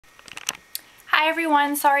Hi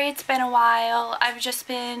everyone, sorry it's been a while. I've just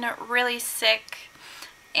been really sick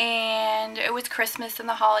and it was Christmas and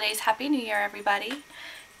the holidays. Happy New Year everybody.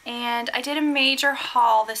 And I did a major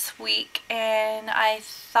haul this week and I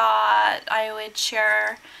thought I would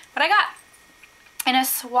share what I got. In a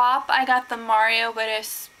swap I got the Mario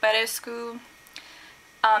Badescu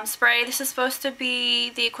spray. This is supposed to be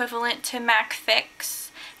the equivalent to MAC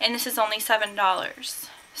Fix and this is only $7.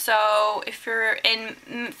 So if you're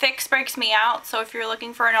in, Fix breaks me out, so if you're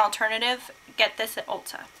looking for an alternative, get this at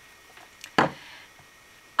Ulta.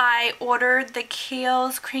 I ordered the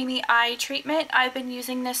Kiehl's Creamy Eye Treatment. I've been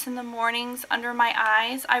using this in the mornings under my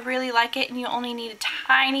eyes. I really like it and you only need a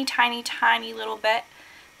tiny, tiny, tiny little bit.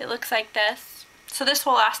 It looks like this. So this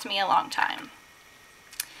will last me a long time.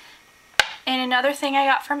 And another thing I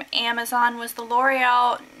got from Amazon was the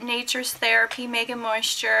L'Oreal Nature's Therapy Mega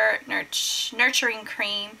Moisture Nurturing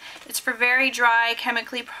Cream. It's for very dry,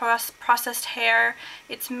 chemically processed hair.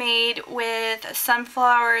 It's made with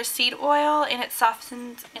sunflower seed oil and it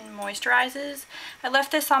softens and moisturizes. I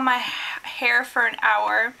left this on my hair for an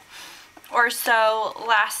hour or so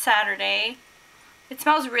last Saturday. It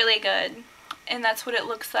smells really good and that's what it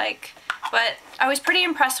looks like. But I was pretty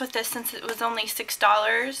impressed with this since it was only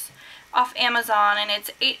 $6 off Amazon and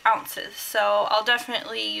it's 8 ounces, so I'll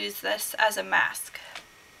definitely use this as a mask.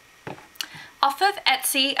 Off of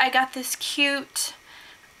Etsy I got this cute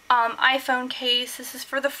iPhone case. This is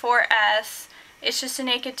for the 4S. It's just a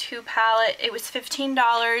Naked 2 palette. It was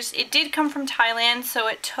 $15. It did come from Thailand, so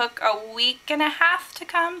it took a week and a half to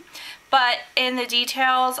come, but in the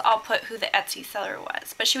details I'll put who the Etsy seller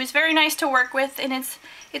was. But she was very nice to work with and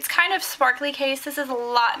it's kind of sparkly case. This is a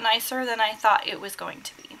lot nicer than I thought it was going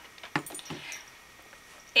to be.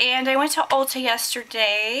 And I went to Ulta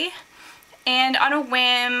yesterday and on a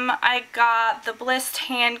whim I got the Bliss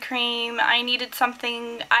hand cream. I needed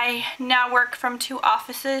something. I now work from 2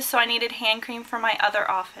 offices, so I needed hand cream for my other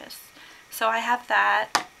office. So I have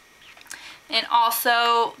that. And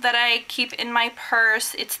also that I keep in my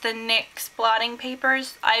purse, it's the NYX blotting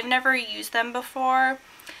papers. I've never used them before,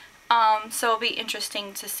 so it'll be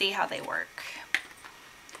interesting to see how they work.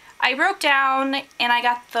 I broke down and I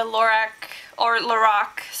got the Lorac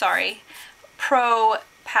Pro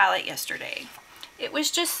palette yesterday. It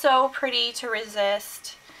was just so pretty to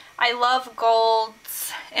resist. I love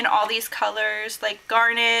golds in all these colors like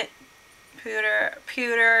garnet,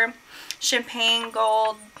 pewter, champagne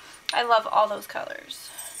gold. I love all those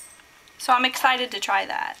colors. So I'm excited to try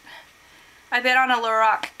that. I've been on a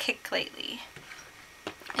Lorac kick lately.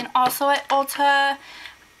 And also at Ulta,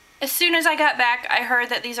 as soon as I got back, I heard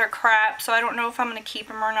that these are crap, so I don't know if I'm going to keep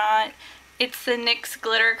them or not. It's the NYX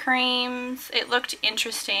glitter creams. It looked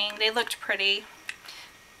interesting. They looked pretty.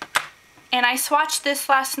 And I swatched this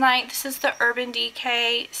last night. This is the Urban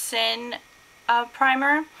Decay Sin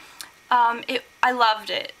primer. I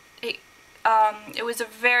loved it. It was a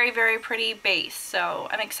very, very pretty base, so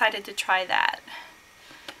I'm excited to try that.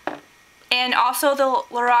 And also the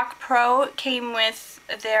Lorac Pro came with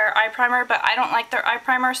their eye primer, but I don't like their eye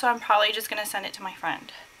primer, so I'm probably just going to send it to my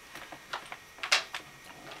friend.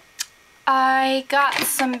 I got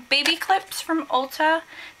some baby clips from Ulta.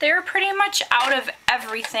 They were pretty much out of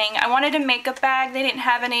everything. I wanted a makeup bag. They didn't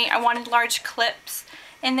have any. I wanted large clips,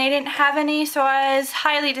 and they didn't have any, so I was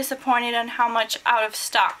highly disappointed on how much out of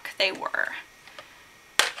stock they were.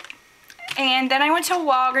 And then I went to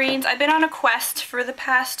Walgreens. I've been on a quest for the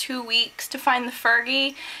past 2 weeks to find the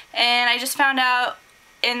Fergie, and I just found out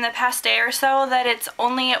in the past day or so that it's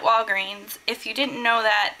only at Walgreens. If you didn't know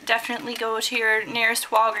that, definitely go to your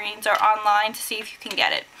nearest Walgreens or online to see if you can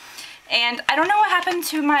get it. And I don't know what happened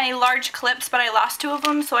to my large clips, but I lost 2 of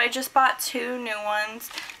them, so I just bought 2 new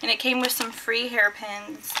ones, and it came with some free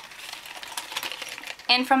hairpins.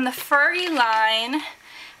 And from the Fergie line,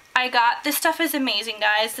 I got, this stuff is amazing,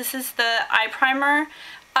 guys. This is the eye primer.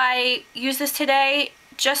 I used this today.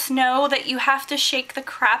 Just know that you have to shake the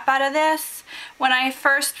crap out of this. When I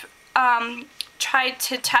first tried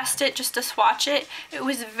to test it, just to swatch it, it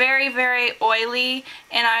was very, very oily,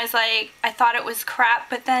 and I was like, I thought it was crap,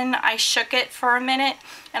 but then I shook it for a minute,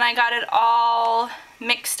 and I got it all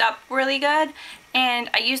mixed up really good, and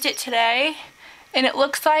I used it today, and it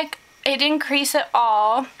looks like it didn't crease at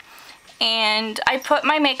all. And I put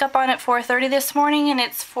my makeup on at 4:30 this morning and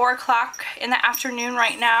it's 4 o'clock in the afternoon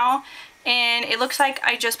right now, and it looks like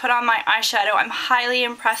I just put on my eyeshadow. I'm highly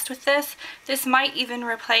impressed with this. This might even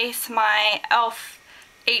replace my e.l.f.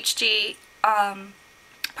 HD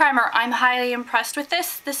primer. I'm highly impressed with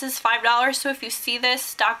this. This is $5, so if you see this,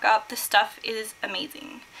 stock up. This stuff is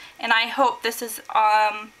amazing. And I hope this is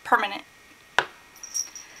permanent.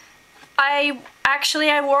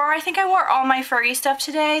 I think I wore all my Fergie stuff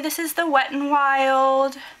today. This is the Wet n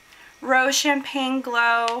Wild Rose Champagne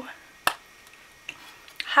Glow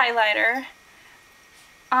highlighter.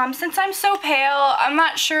 Since I'm so pale, I'm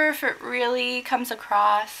not sure if it really comes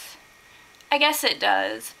across. I guess it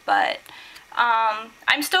does, but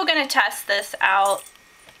I'm still going to test this out.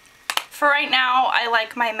 For right now, I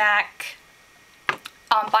like my MAC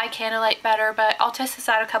by Candlelight better, but I'll test this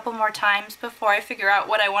out a couple more times before I figure out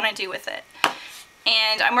what I want to do with it.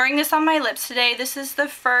 And I'm wearing this on my lips today. This is the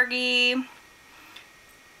Fergie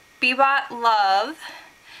Bebot Love.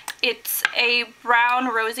 It's a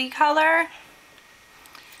brown rosy color.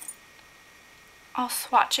 I'll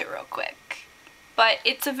swatch it real quick. But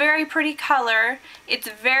it's a very pretty color. It's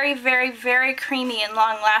very, very, very creamy and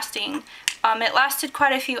long lasting. It lasted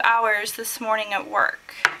quite a few hours this morning at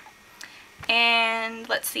work. And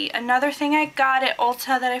let's see, another thing I got at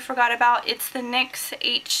Ulta that I forgot about, it's the NYX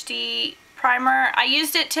HD primer. I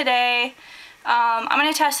used it today. I'm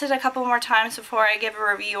going to test it a couple more times before I give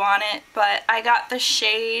a review on it, but I got the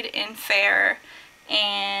shade in Fair,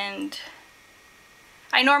 and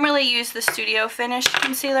I normally use the Studio Finish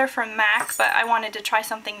concealer from MAC, but I wanted to try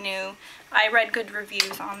something new. I read good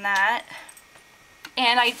reviews on that.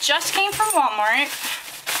 And I just came from Walmart.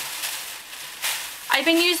 I've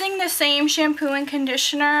been using the same shampoo and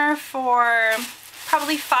conditioner for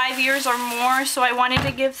probably 5 years or more, so I wanted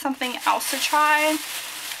to give something else a try.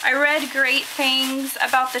 I read great things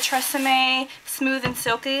about the Tresemme Smooth and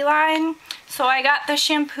Silky line, so I got the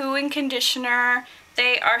shampoo and conditioner.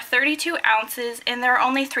 They are 32 ounces and they're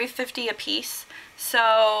only $3.50 a piece,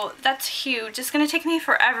 so that's huge. It's going to take me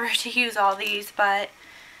forever to use all these, but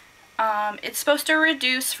it's supposed to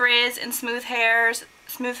reduce frizz and smooth hair,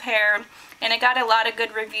 and it got a lot of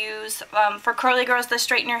good reviews for curly girls that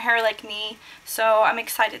straighten your hair like me, so I'm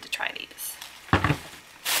excited to try these.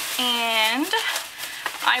 And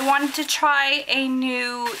I wanted to try a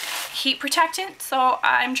new heat protectant, so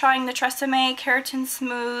I'm trying the Tresemme Keratin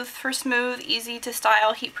Smooth for smooth, easy to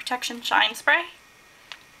style heat protection shine spray.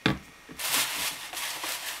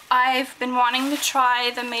 I've been wanting to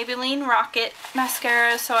try the Maybelline Rocket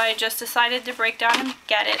mascara, so I just decided to break down and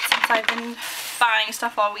get it since I've been buying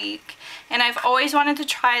stuff all week. And I've always wanted to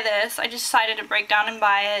try this. I just decided to break down and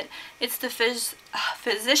buy it. It's the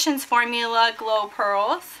Physicians Formula Glow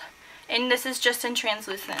Pearls, and this is just in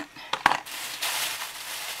translucent.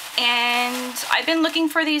 And I've been looking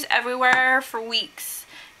for these everywhere for weeks.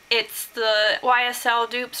 It's the YSL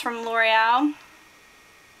dupes from L'Oreal.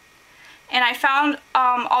 And I found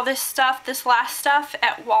all this stuff, this last stuff,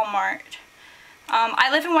 at Walmart. I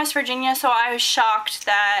live in West Virginia, so I was shocked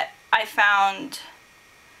that I found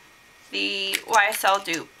the YSL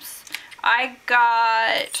dupes. I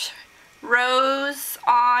got Rose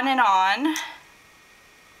On and On.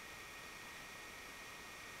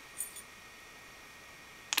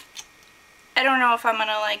 I don't know if I'm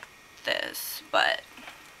gonna like this, but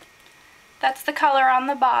that's the color on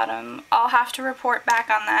the bottom. I'll have to report back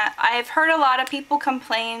on that. I've heard a lot of people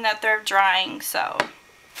complain that they're drying, so.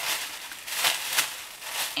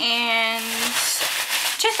 And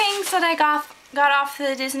two things that I got off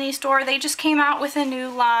the Disney store. They just came out with a new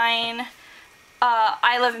line.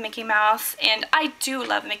 I love Mickey Mouse, and I do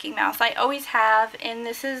love Mickey Mouse. I always have, and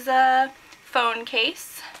this is a phone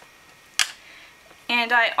case.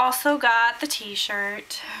 And I also got the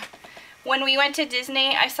t-shirt. When we went to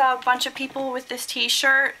Disney, I saw a bunch of people with this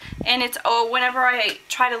t-shirt, and it's, whenever I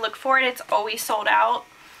try to look for it, it's always sold out.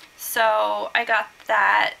 So I got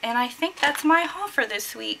that, and I think that's my haul for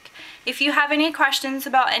this week. If you have any questions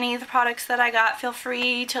about any of the products that I got, feel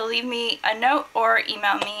free to leave me a note or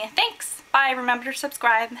email me. Thanks! Bye! Remember to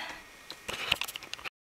subscribe.